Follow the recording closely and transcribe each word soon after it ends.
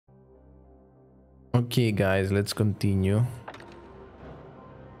Okay, guys, let's continue.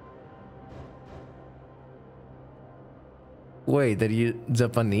 Wait, are you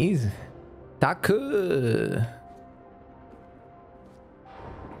Japanese? Taku!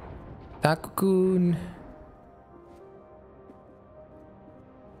 Taku-kun!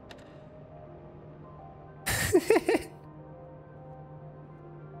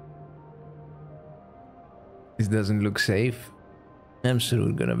 This doesn't look safe. I'm sure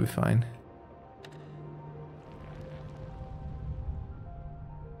we're gonna be fine.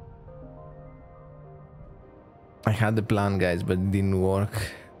 I had the plan, guys, but it didn't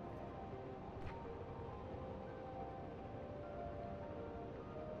work.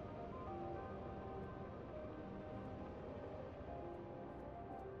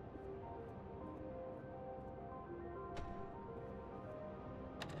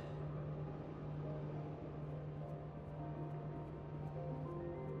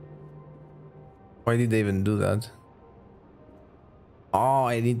 Why did they even do that? Oh,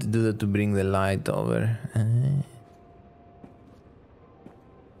 I need to do that to bring the light over.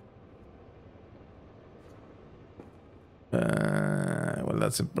 Well,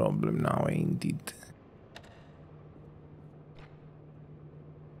 that's a problem now, ain't it?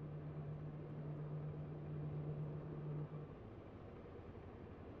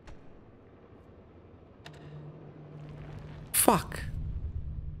 Fuck.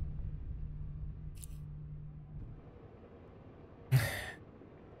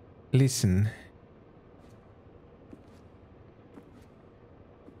 Listen.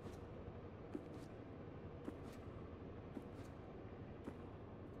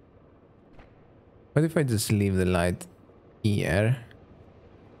 What if I just leave the light here?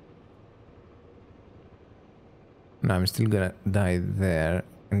 No, I'm still gonna die there,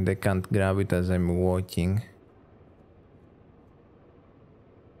 and I can't grab it as I'm walking.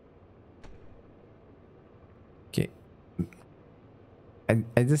 Okay.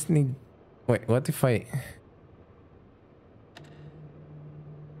 I just need... Wait, what if I...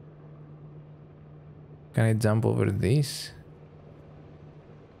 Can I jump over this?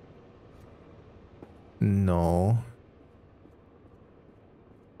 No.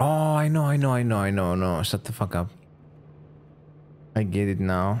 Oh, I know. No, shut the fuck up. I get it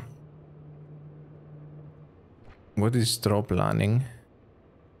now. What is straw planning?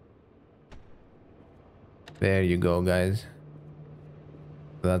 There you go, guys.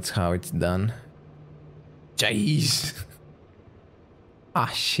 That's how it's done. Jeez. Ah,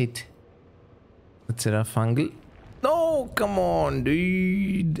 shit. That's a rough angle. No, come on,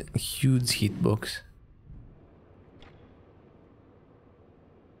 dude. Huge hitbox.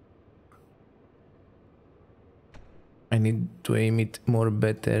 I need to aim it more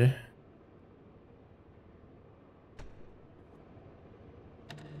better.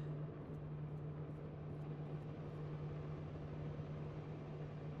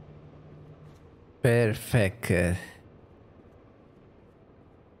 Perfect.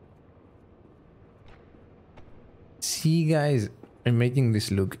 See, guys, I'm making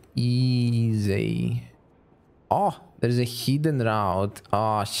this look easy. Oh, there's a hidden route.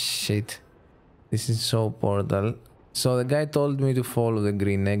 Oh, shit. This is so Portal. So the guy told me to follow the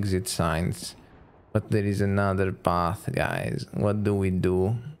green exit signs. But there is another path, guys. What do we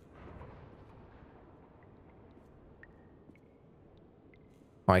do?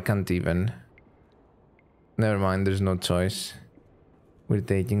 Oh, I can't even. Never mind, there's no choice. We're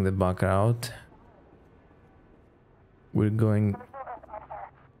taking the back route. We're going...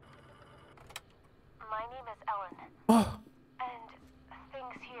 My name is Ellen. Oh! And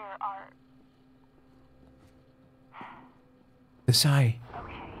things here are... The sigh.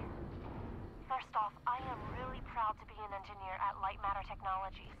 Okay. First off, I am really proud to be an engineer at Lightmatter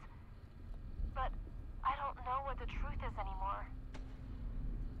Technologies. But I don't know what the truth is anymore.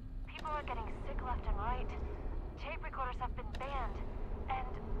 People are getting sick left and right. Tape recorders have been banned. And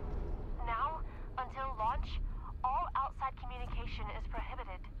now, until launch, all outside communication is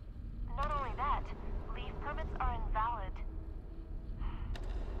prohibited. Not only that, leave permits are invalid.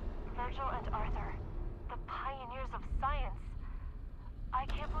 Virgil and Arthur, the pioneers of science. I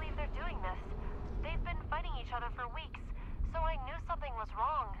can't believe they're doing this. They've been fighting each other for weeks, so I knew something was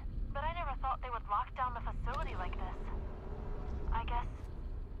wrong. But I never thought they would lock down the facility like this. I guess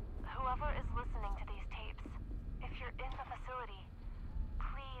whoever is listening to these tapes, if you're in the facility,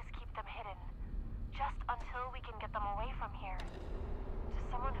 please keep them hidden. Just until we can get them away from here. To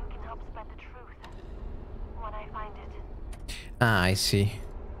someone who can help spread the truth. When I find it. Ah, I see.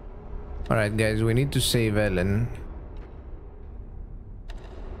 Alright, guys, we need to save Ellen.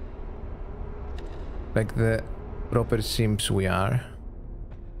 Like the proper simps we are.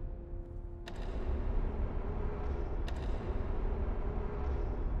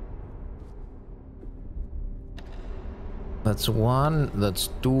 That's one, that's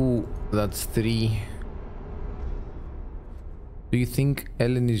two, that's three. Do you think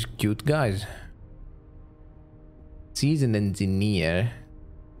Ellen is cute, guys? She's an engineer.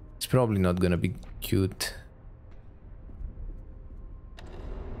 It's probably not gonna be cute.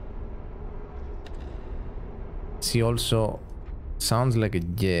 She also sounds like a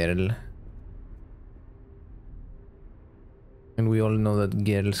girl. And we all know that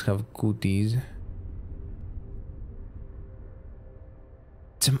girls have cooties.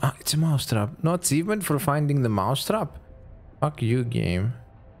 It's a mousetrap. No achievement for finding the mousetrap? Fuck you, game.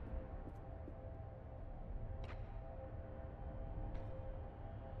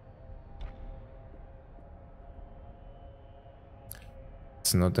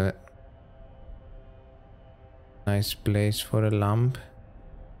 It's not a nice place for a lamp.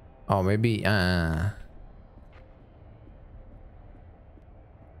 Oh, maybe...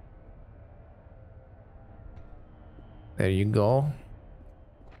 There you go.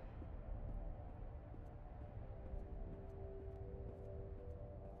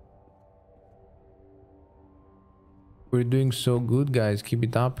 We're doing so good, guys. Keep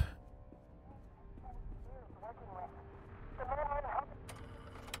it up.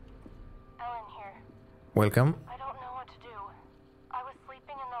 Ellen here. Welcome. I don't know what to do. I was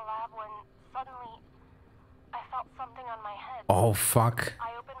sleeping in the lab when suddenly I felt something on my head. Oh, fuck.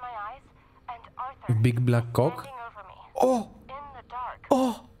 I opened my eyes and Arthur Big black was cock. standing over me. Oh! In the dark.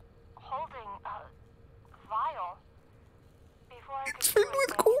 Oh! Holding a vial. Before I It's could filled do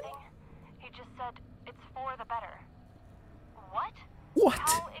with goo. anything, he just said it's for the better. What? What?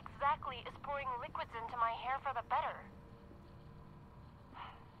 How exactly is pouring liquids into my hair for the better?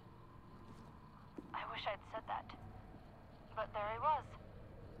 I wish I'd said that. But there he was.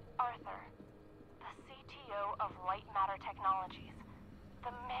 Arthur, the CTO of Lightmatter Technologies.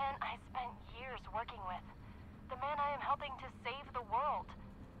 The man I spent years working with. The man I am helping to save the world.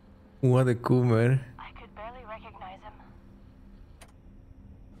 What a coomer. I could barely recognize him.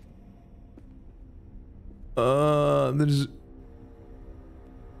 There's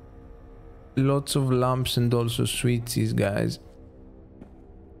lots of lamps and also switches, guys.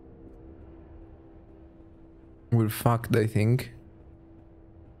 We're fucked, I think.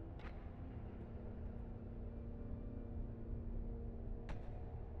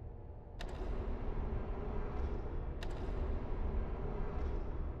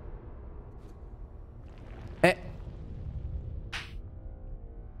 Eh!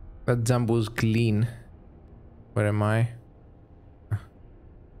 That jump was clean. Where am I?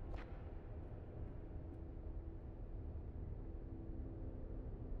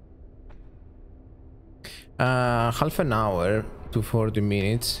 Half an hour to 40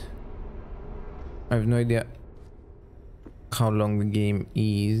 minutes. I have no idea how long the game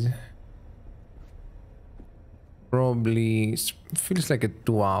is. Probably feels like a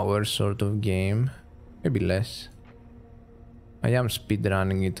 2-hour sort of game. Maybe less. I am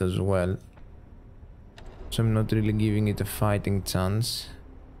speedrunning it as well, so I'm not really giving it a fighting chance.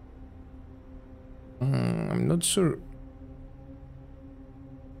 I'm not sure.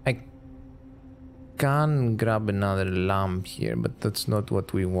 I can grab another lamp here, but that's not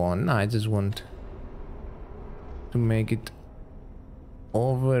what we want. I just want to make it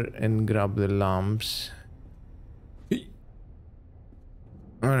over and grab the lamps.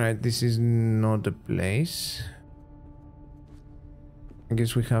 Alright, this is not a place. I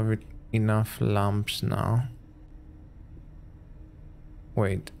guess we have enough lamps now.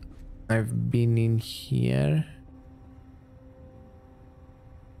 Wait, I've been in here.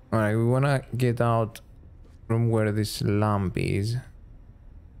 Alright, we wanna get out from where this lamp is.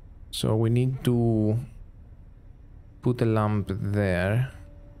 So we need to put a lamp there.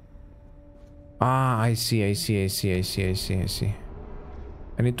 Ah, I see.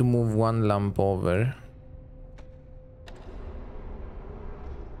 I need to move one lamp over.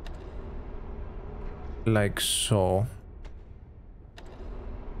 Like so.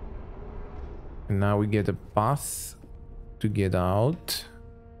 And now we get a path to get out.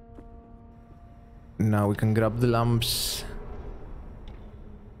 Now we can grab the lamps.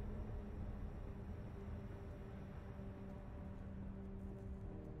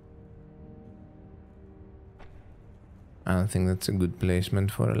 I don't think that's a good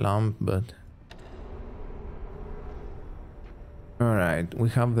placement for a lamp, but... Alright, we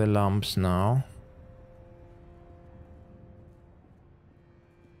have the lamps now.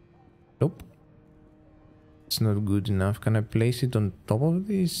 Nope. It's not good enough. Can I place it on top of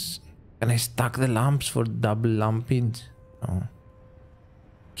this? Can I stack the lamps for double lampage? Oh.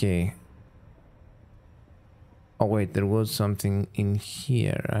 Okay. Oh wait, there was something in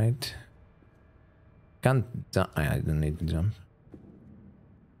here, right? Can't jump. I don't need to jump.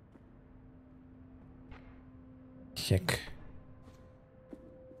 Heck.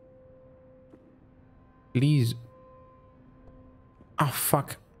 Please. Oh,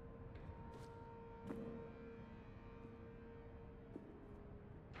 fuck.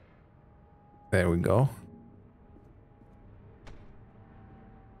 There we go.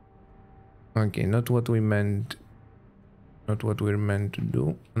 Okay, not what we meant. Not what we're meant to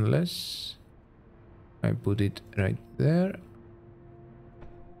do, unless I put it right there.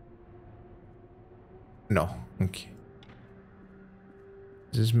 No, okay.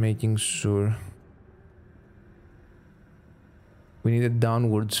 Just making sure. We need a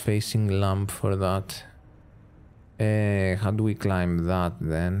downwards facing lamp for that. How do we climb that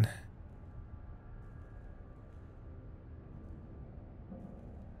then?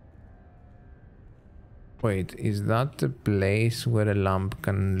 Wait, is that the place where a lamp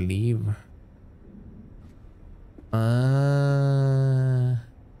can leave?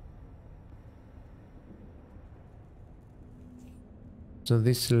 So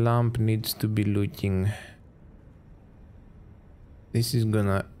this lamp needs to be looking. This is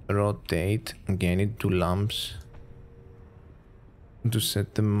gonna rotate. Okay, I need 2 lamps to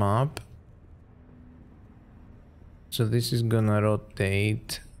set them up. So this is gonna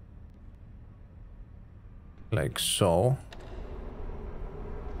rotate like so.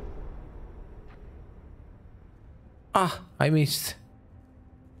 Ah, I missed.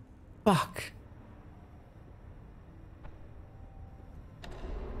 Fuck.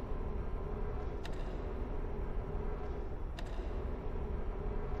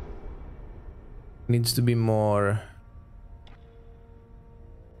 Needs to be more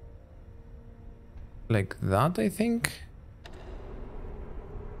like that, I think.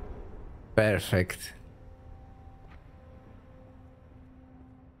 Perfect.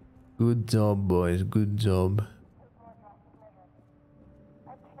 Good job, boys. Good job.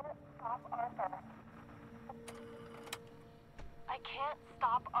 I can't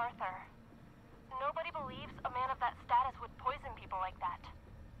stop Arthur. Nobody believes a man of that status would poison people like that.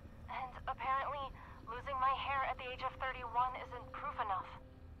 And apparently, losing my hair at the age of 31 isn't proof enough.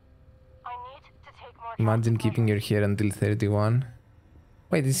 I need to take more. Imagine keeping your hair until 31.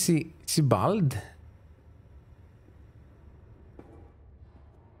 Wait, is she bald?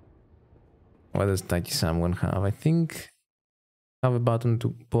 What does Taki Someone have? I think I have a button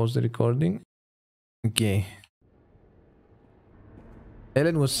to pause the recording. Okay.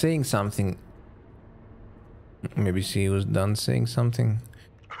 Ellen was saying something. Maybe she was done saying something.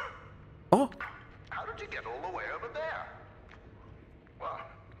 Oh! How did you get all the way over there? Well,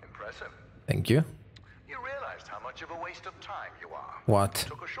 impressive. Thank you. You realized how much of a waste of time you are. What?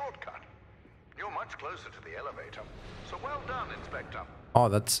 Took a shortcut. You're much closer to the elevator. So well done, Inspector. Oh,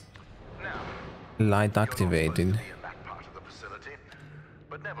 that's Now, light you're not activated. supposed to be in that part of the facility.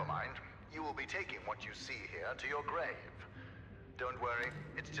 But never mind. You will be taking what you see here to your grave. Don't worry,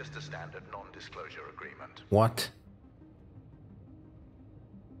 it's just a standard non-disclosure agreement. What?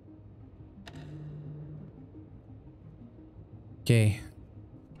 Okay.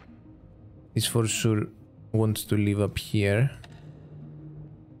 This for sure wants to live up here.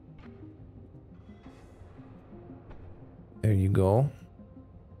 There you go.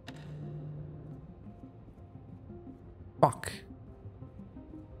 Fuck.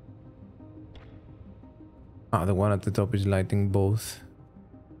 Ah, the one at the top is lighting both.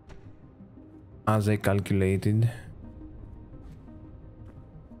 As I calculated.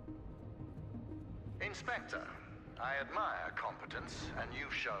 Inspector, I admire competence, and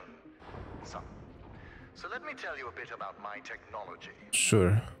you've shown some. So let me tell you a bit about my technology.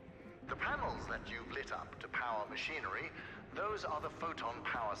 Sure. The panels that you've lit up to power machinery, those are the photon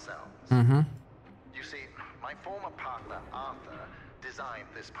power cells. Mm-hmm. You see, my former partner, Arthur, designed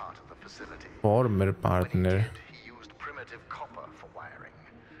this part of the facility. Former When partner. he did, he used primitive copper for wiring.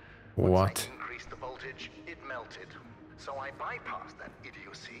 What? Once I increased the voltage, it melted. So I bypassed that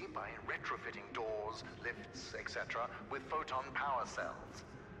idiocy by retrofitting doors, lifts, etc. with photon power cells.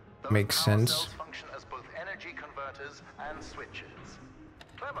 Those Makes power sense. cells function as both energy converters and switches.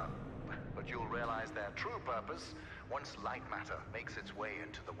 Clever, but you'll realize their true purpose once Lightmatter makes its way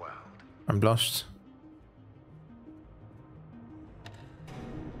into the world. I'm lost.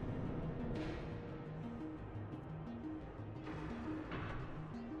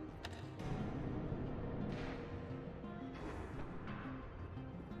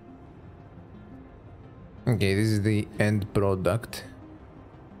 Okay, this is the end product.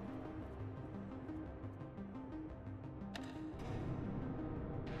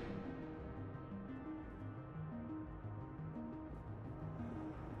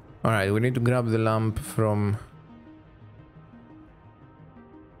 Alright, we need to grab the lamp from...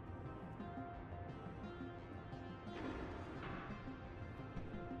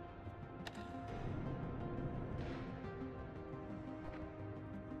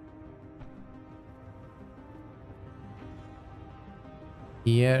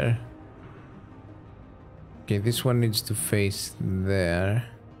 here. Okay, this one needs to face there.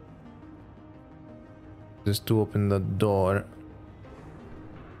 Just to open the door.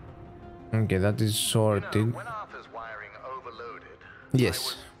 Okay, that is sorted. You know, when Arthur's wiring overloaded, Yes. I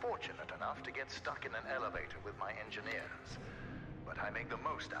was fortunate enough to get stuck in an elevator with my engineers. But I make the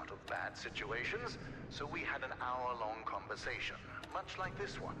most out of bad situations, so we had an hour-long conversation, much like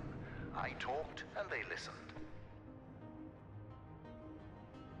this one. I talked and they listened.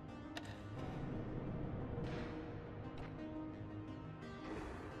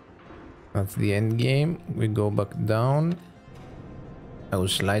 That's the end game. We go back down. That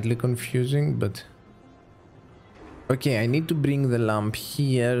was slightly confusing, but... Okay, I need to bring the lamp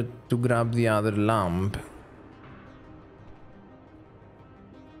here to grab the other lamp.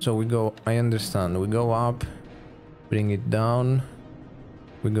 So we go... I understand. We go up, bring it down.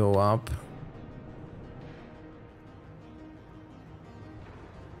 We go up.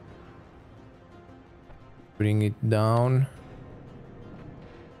 Bring it down.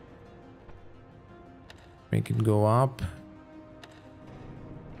 Make it go up.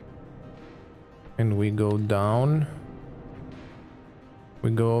 And we go down. We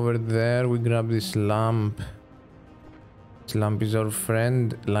go over there, we grab this lamp. This lamp is our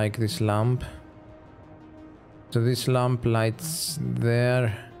friend, like this lamp. So this lamp lights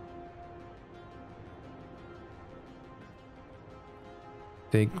there.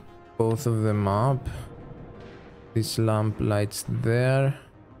 Take both of them up. This lamp lights there.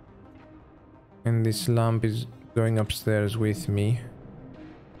 And this lamp is going upstairs with me.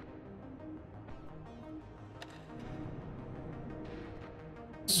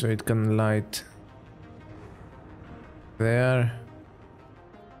 So it can light there.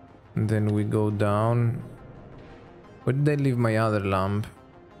 And then we go down. Where did I leave my other lamp?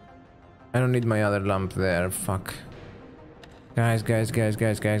 I don't need my other lamp there. Fuck. Guys,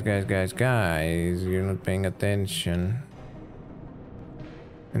 you're not paying attention.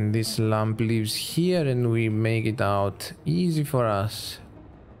 And this lamp lives here and we make it out easy for us.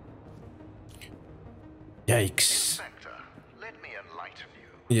 Yikes. Inspector, let me enlighten you.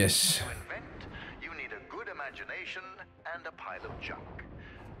 Yes. To invent, you need a good imagination and a pile of junk.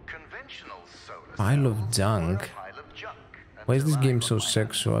 Conventional solar Pile of cells junk? were a pile of junk Why is this until I game got so my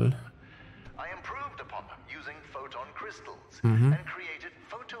sexual? I improved upon them using photon crystals Mm-hmm. and created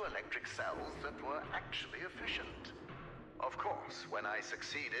photoelectric cells that were actually efficient. Of course, when I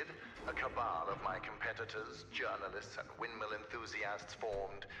succeeded, a cabal of my competitors, journalists, and windmill enthusiasts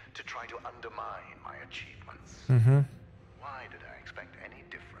formed to try to undermine my achievements. Mm-hmm. Why did I expect any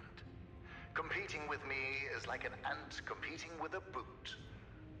different? Competing with me is like an ant competing with a boot.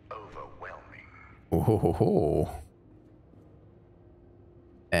 Overwhelming. Oh ho ho ho.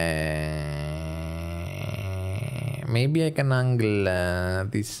 Maybe I can angle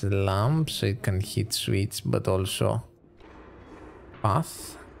this lamp so it can hit switch, but also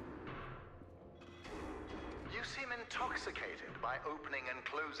path. You seem intoxicated by opening and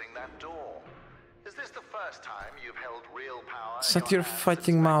closing that door. Is this the first time you've held real power? in Shut your hands,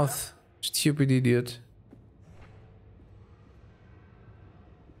 fucking Inspector? mouth, stupid idiot.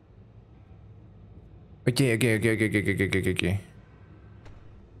 Okay.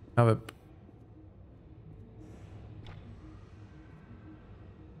 Have a...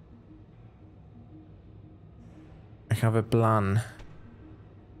 I have a plan.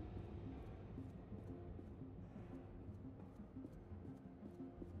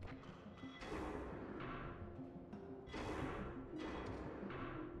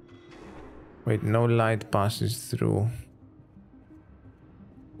 Wait, no light passes through.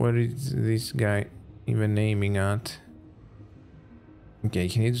 Where is this guy even aiming at? Okay,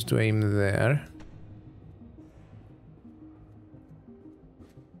 he needs to aim there.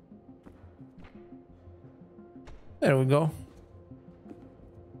 There we go.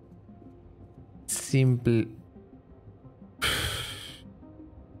 Simple.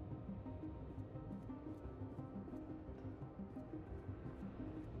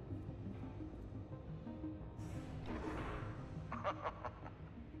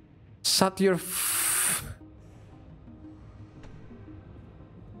 Shut your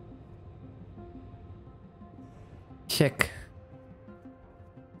check.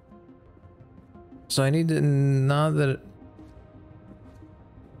 So I need another.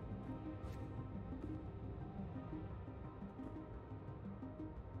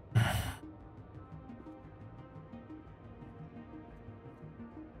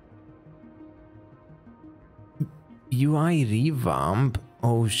 UI revamp?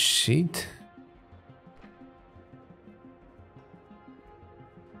 Oh shit.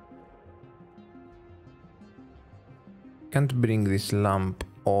 Can't bring this lamp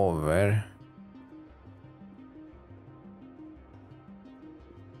over.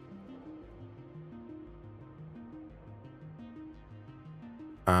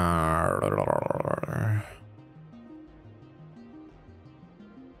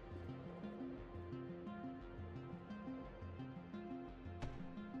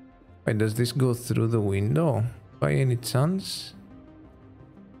 Wait, does this go through the window by any chance?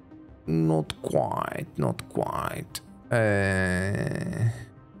 Not quite, not quite.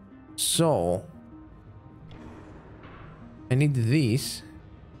 So I need this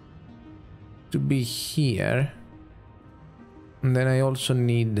to be here, and then I also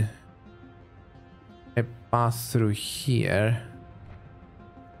need a path through here.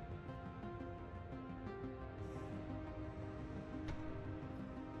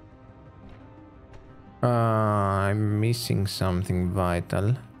 I'm missing something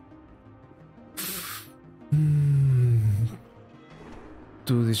vital.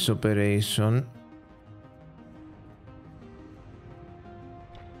 To this operation.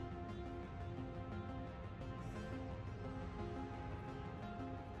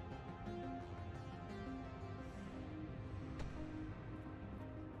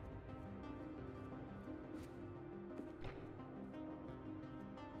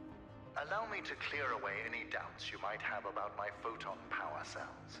 Allow me to clear away any doubts you might have about my photon power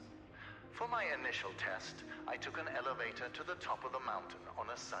cells. For my initial test, I took an elevator to the top of the mountain on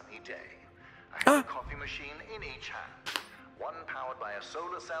a sunny day. I had a coffee machine in each hand. One powered by a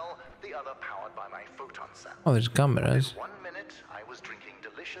solar cell, the other powered by my photon cell. Oh, there's cameras. In 1 minute, I was drinking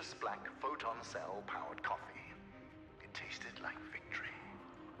delicious black photon cell powered coffee. It tasted like victory.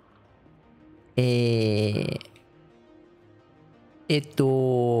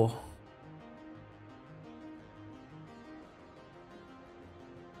 Esto.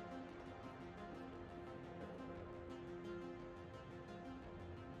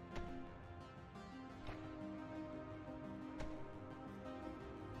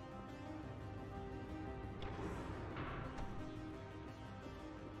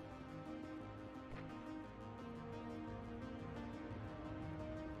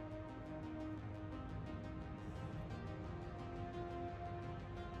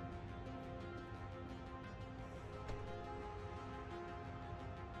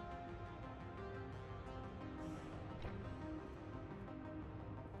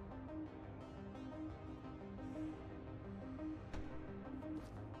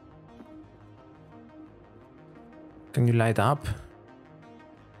 Can you light up?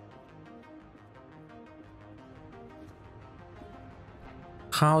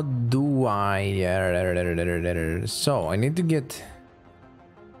 How do I... So, I need to get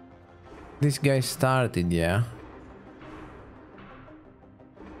this guy started, yeah?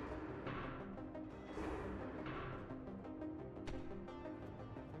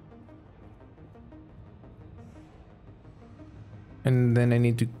 And then I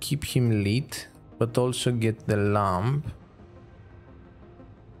need to keep him lit, but also get the lamp.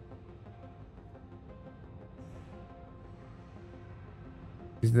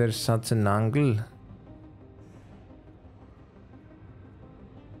 Is there such an angle?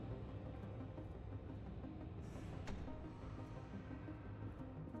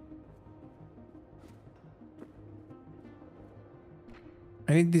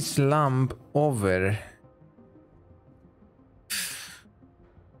 I need this lamp over.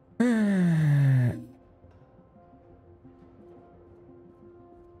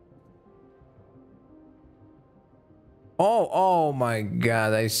 Oh my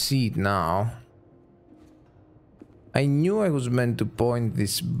god, I see it now. I knew I was meant to point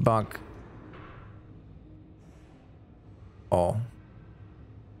this back. Oh.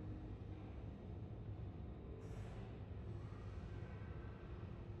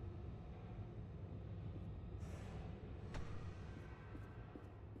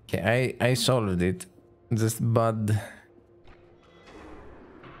 Okay, I solved it. Just bad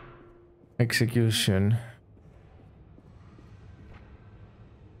execution.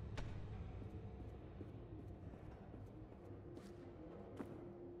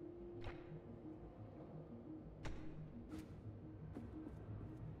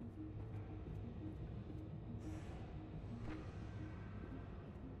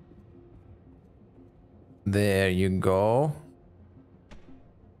 There you go.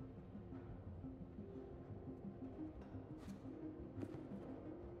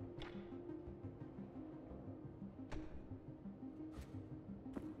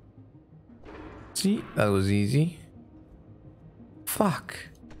 See, that was easy. fuck?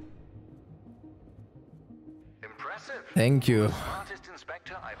 Impressive. Thank you. The smartest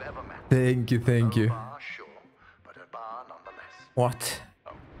inspector I've ever met. Thank you, thank you. Low bar, sure, but a bar nonetheless. What?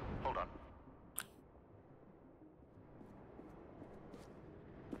 Oh, hold on.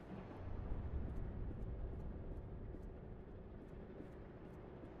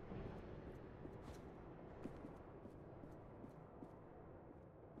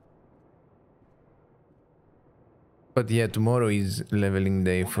 But yeah, tomorrow is leveling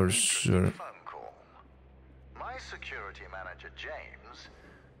day for sure. Phone call. My security manager, James,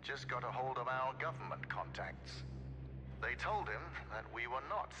 just got a hold of our government contacts. They told him that we were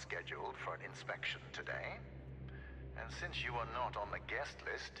not scheduled for an inspection today. And since you are not on the guest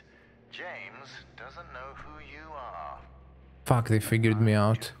list, James doesn't know who you are. Fuck, they figured me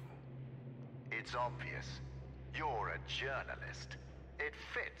out. It's obvious. You're a journalist. It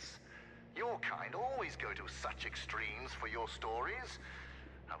fits. Your kind always go to such extremes for your stories.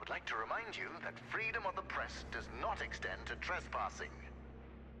 I would like to remind you that freedom of the press does not extend to trespassing.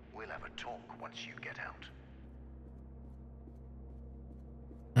 We'll have a talk once you get out.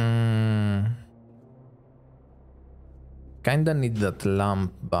 Kinda need that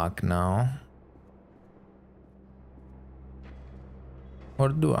lamp back now. Or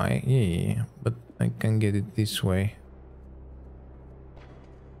do I? Yeah, but I can get it this way.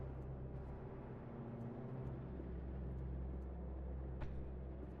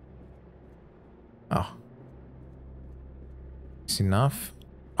 Oh. It's enough.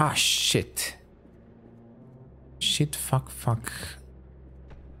 Ah, shit. Shit, fuck, fuck.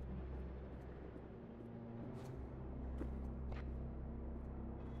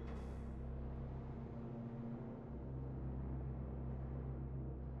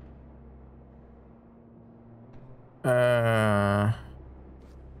 Ah.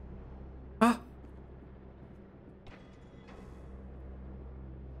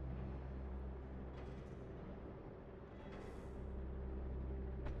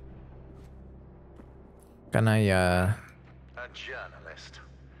 Can I, A journalist.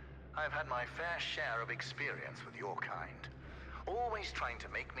 I've had my fair share of experience with your kind. Always trying to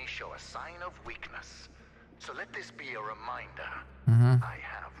make me show a sign of weakness. So let this be a reminder. I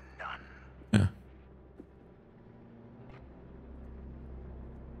have none. Yeah.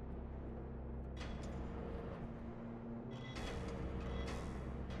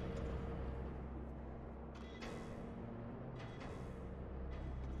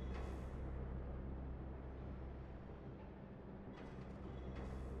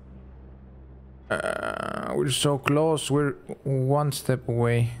 We're so close. We're one step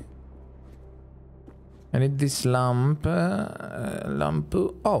away. I need this lamp. Lamp.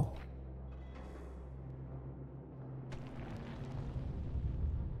 Oh.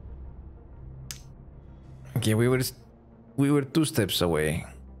 Okay, we were 2 steps away.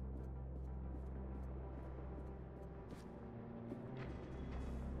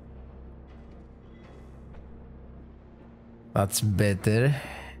 That's better.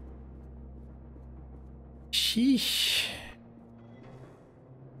 Sheesh.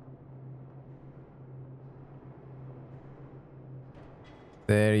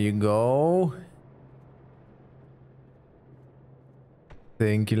 There you go.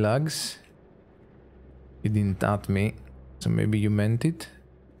 Thank you, Lugs. You didn't at me, so maybe you meant it.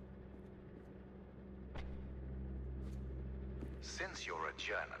 Since you're a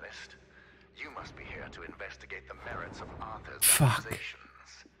journalist, you must be here to investigate the merits of Arthur's Fuck.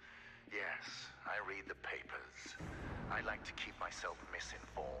 accusations. Yes, I read the papers. I like to keep myself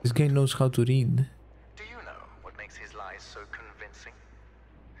misinformed. This guy knows how to read. Do you know what makes his lies so convincing?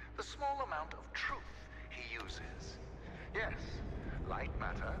 The small amount of truth he uses. Yes,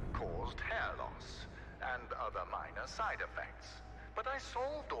 Lightmatter caused hair loss and other minor side effects. But I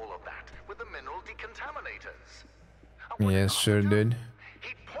solved all of that with the mineral decontaminators. And what Yes, did sure Arthur do? did.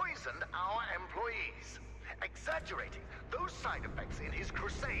 He poisoned our employees, exaggerating those side effects in his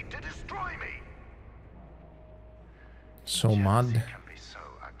crusade to destroy me. So Jealousy mad. can be so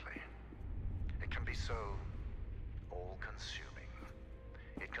ugly. It can be so all-consuming.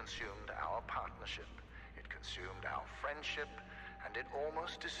 It consumed our partnership, it consumed our friendship, and it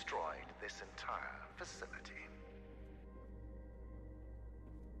almost destroyed this entire facility.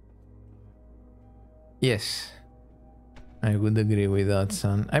 Yes. I would agree with that,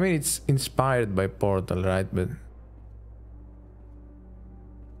 son. I mean, it's inspired by Portal, right? But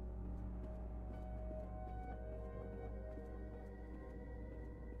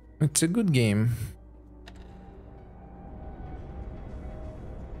it's a good game.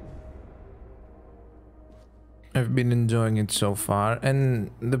 I've been enjoying it so far, and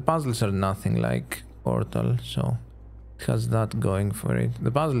the puzzles are nothing like Portal, so It has that going for it.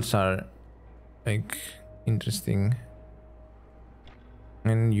 The puzzles are like interesting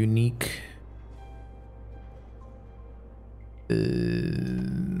and unique. The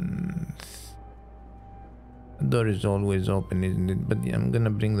door is always open, isn't it? But yeah, I'm gonna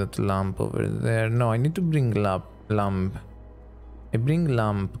bring that lamp over there. No, I need to bring lamp. I bring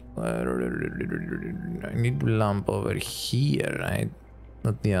lamp. I need lamp over here, right?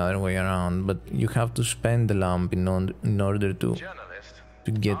 Not the other way around. But you have to spend the lamp in order to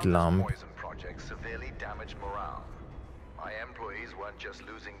get lamp. Poison project severely damaged morale. My employees weren't just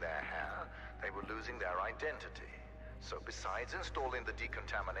losing their hair; they were losing their identity. So besides installing the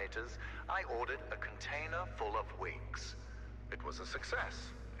decontaminators, I ordered a container full of wigs. It was a success.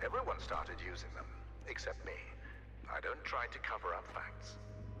 Everyone started using them, except me. I don't try to cover up facts.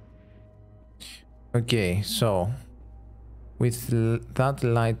 Okay, so with that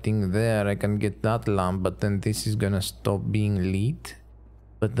lighting there, I can get that lamp, but then this is gonna stop being lit.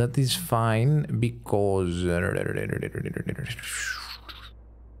 But that is fine because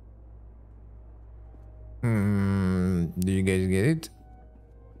do you guys get it?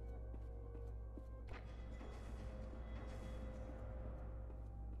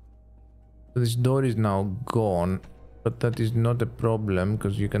 This door is now gone, but that is not a problem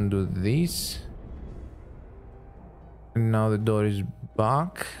because you can do this. And now the door is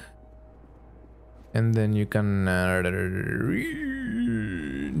back. And then you can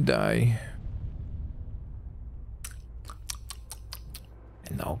die.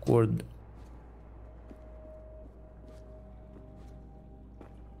 And awkward.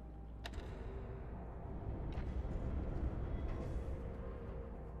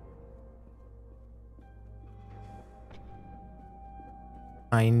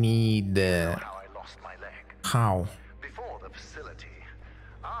 I need How I lost my leg. how? Before the facility,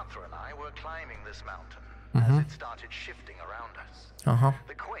 Arthur and I were climbing this mountain Mm-hmm. as it started shifting around us.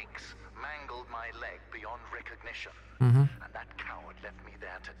 The quakes mangled my leg beyond recognition, Mm-hmm. and that coward left me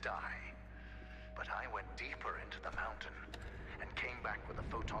there to die. But I went deeper into the mountain and came back with a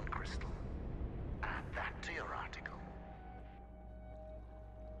photon crystal. Add that to your article.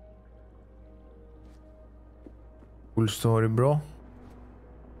 Cool story, bro.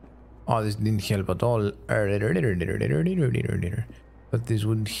 Oh, this didn't help at all. But this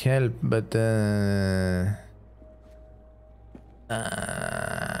would help, but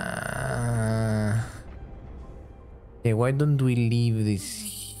okay, why don't we leave this?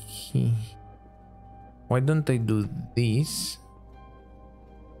 Why don't I do this?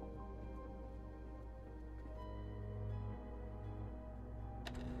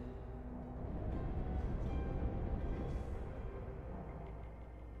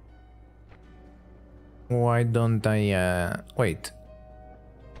 Why don't I wait?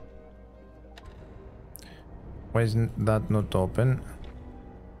 Why isn't that not open?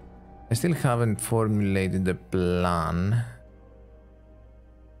 I still haven't formulated a plan.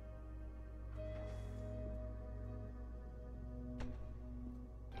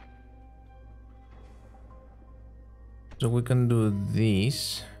 So we can do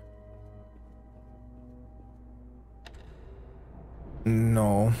this.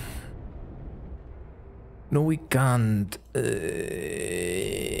 No. No, we can't.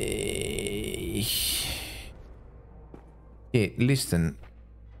 Okay, listen.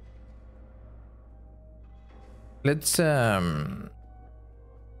 Let's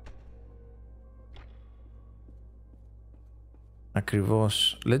Ακριβώς.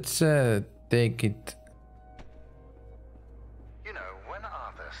 Let's take it. You know, when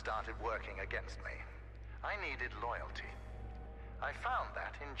Arthur started working against me, I needed loyalty. I found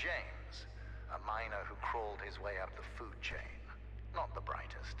that in James, a miner who crawled his way up the food chain. Not the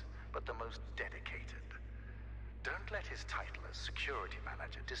brightest, but the most dedicated. Don't let his title as security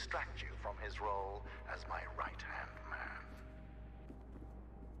manager distract you from his role as my right-hand man.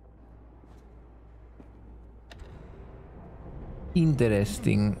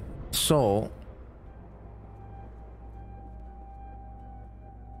 Interesting. So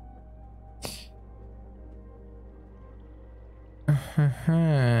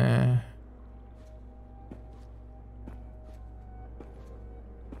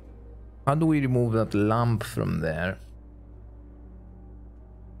how do we remove that lamp from there?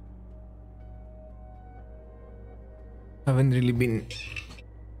 Haven't really been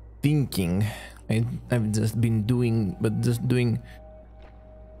thinking. I've just been doing, but just doing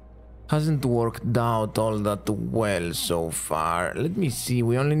hasn't worked out all that well so far. Let me see.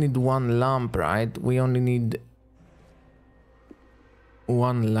 We only need one lamp, right? We only need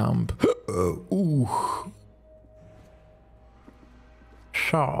one lamp. Ooh.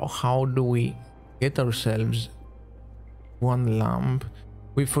 So how do we get ourselves One lamp.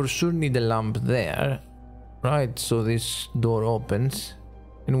 We for sure need a lamp there, right? So this door opens,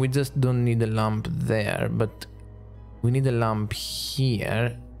 and we just don't need a lamp there, but we need a lamp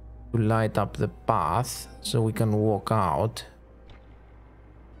here to light up the path so we can walk out,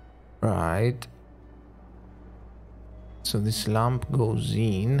 right? So this lamp goes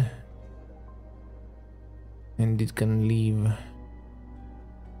in and it can leave.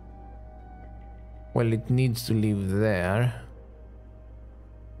 Well, it needs to leave there.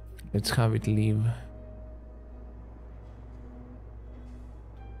 Let's have it leave.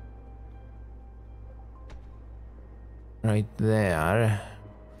 Right there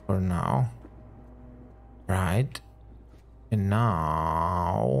for now. Right. And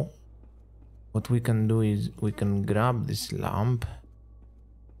now what we can do is we can grab this lamp,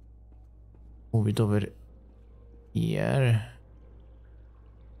 move it over here.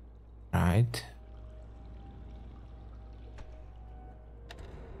 Right.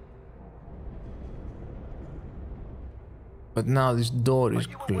 But now this door is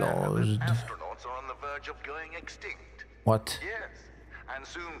closed. Astronauts are on the verge of going extinct. What? Yes, and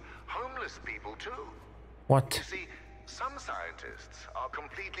soon homeless people too. What? You see, some scientists are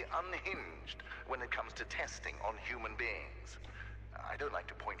completely unhinged when it comes to testing on human beings. I don't like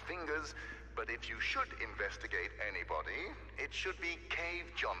to point fingers, but if you should investigate anybody, it should be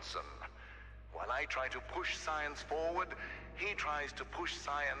Cave Johnson. While I try to push science forward, he tries to push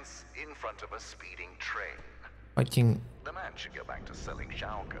science in front of a speeding train. Fucking The man should go back to selling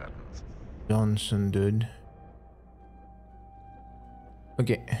shower curtains. Johnson, dude.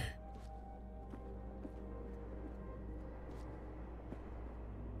 Okay.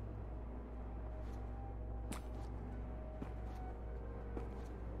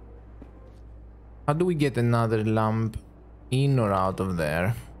 How do we get another lamp in or out of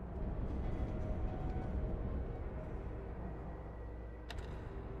there?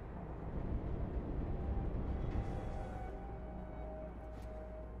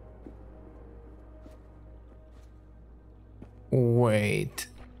 Wait.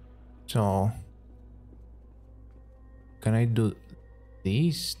 So can I do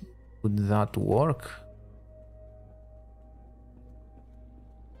this? Would that work?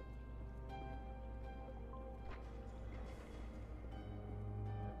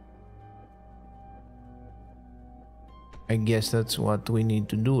 I guess that's what we need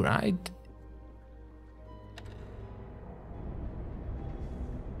to do, right?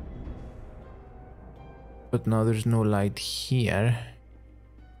 But now there's no light here.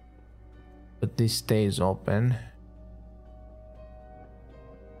 But this stays open.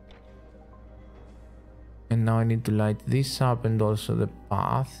 And now I need to light this up and also the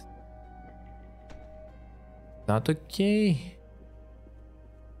path. That okay?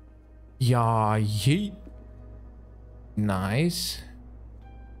 Yeah, yeet. Nice.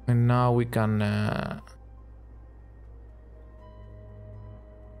 And now we can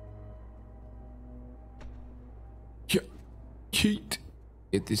cheat.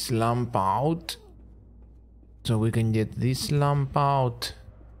 Get this lamp out. So we can get this lamp out.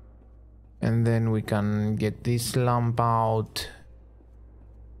 And then we can get this lamp out.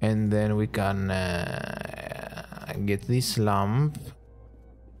 And then we can get this lamp.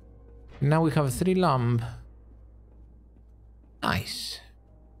 Now we have 3 lamps. Nice.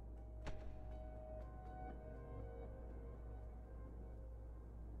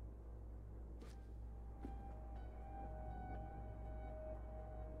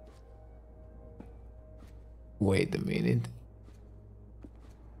 Wait a minute.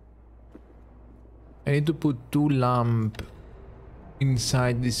 I need to put 2 lamps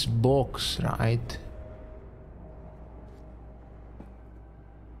inside this box, right?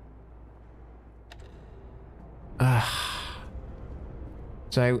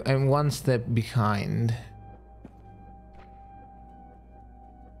 So I'm 1 step behind.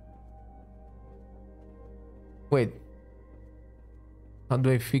 Wait. How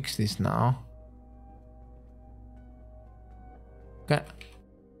do I fix this now?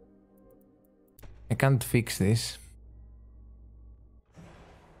 I can't fix this.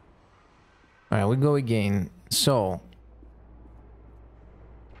 Alright, we go again. So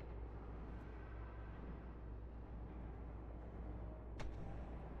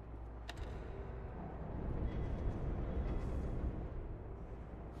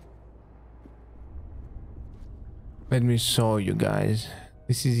let me show you guys.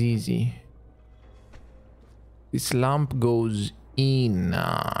 This is easy. This lamp goes in.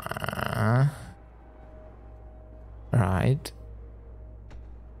 Right.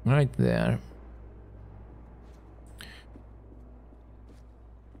 Right there.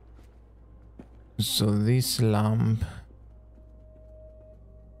 So this lamp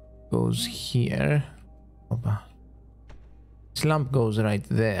goes here. Opa. This lamp goes right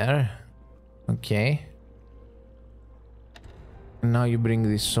there. Okay. And now you bring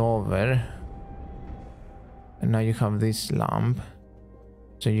this over. And now you have this lamp.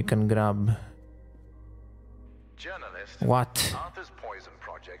 So you can grab... Journalist, What? Arthur's poison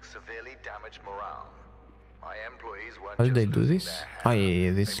project severely damaged morale. My employees weren't How did they just do losing this? their Oh hair,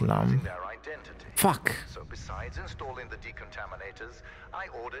 yeah, this they were losing lamp. their identity. Fuck. So besides installing the decontaminators, I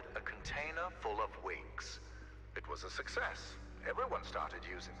ordered a container full of wigs. It was a success. Everyone started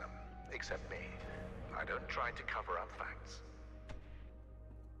using them, except me. I don't try to cover up facts.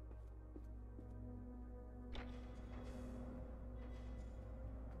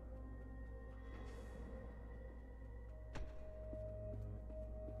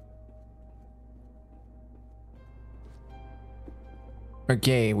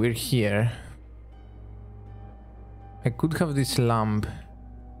 Okay, we're here. I could have this lamp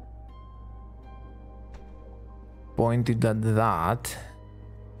pointed at that.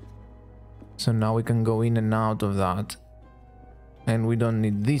 So now we can go in and out of that. And we don't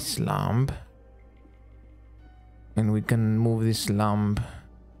need this lamp. And we can move this lamp.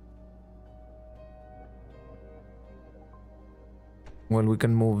 Well, we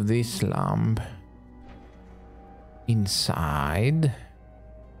can move this lamp inside.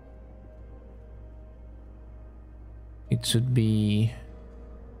 It should be...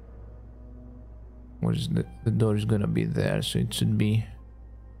 Where's the door is gonna be there, so it should be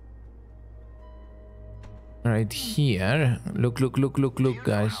right here. Look,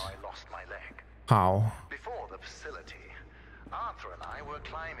 guys. How I lost my leg? How? Before the facility, Arthur and I were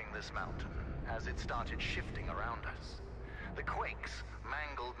climbing this mountain as it started shifting around us. The quakes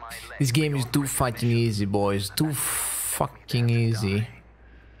mangled my leg. This game is beyond too fucking recognition. easy, boys. Too fucking easy.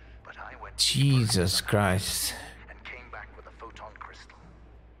 But I went Jesus deeper Christ. and came back with a photon crystal.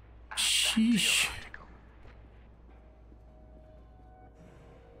 Add that to Sheesh. your article.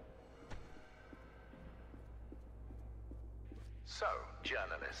 So,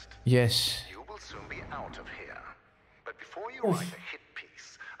 journalist, Yes. you will soon be out of here. But before you write a hit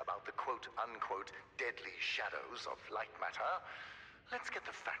piece about the quote-unquote deadly shadows of Lightmatter, let's get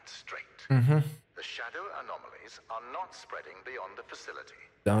the facts straight. The shadow anomalies are not spreading beyond the facility.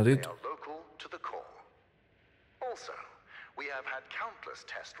 Doubt it. They are local to the core. Also, we have had countless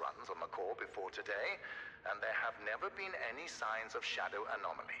test runs on the core before today, and there have never been any signs of shadow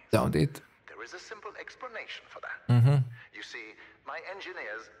anomalies. Doubt it. There is a simple explanation for that. You see, my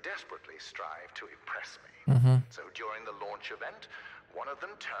engineers desperately strive to impress me. So during the launch event, one of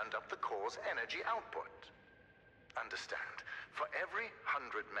them turned up the core's energy output. Understand, for every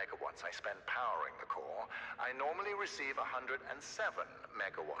 100 megawatts I spend powering the core, I normally receive 107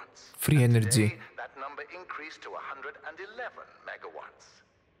 megawatts. Free And energy. today, that number increased to 111 megawatts.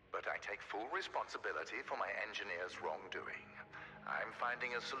 But I take full responsibility for my engineer's wrongdoing. I'm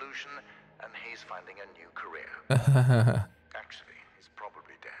finding a solution, and he's finding a new career. Actually, he's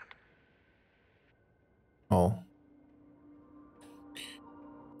probably dead. Oh.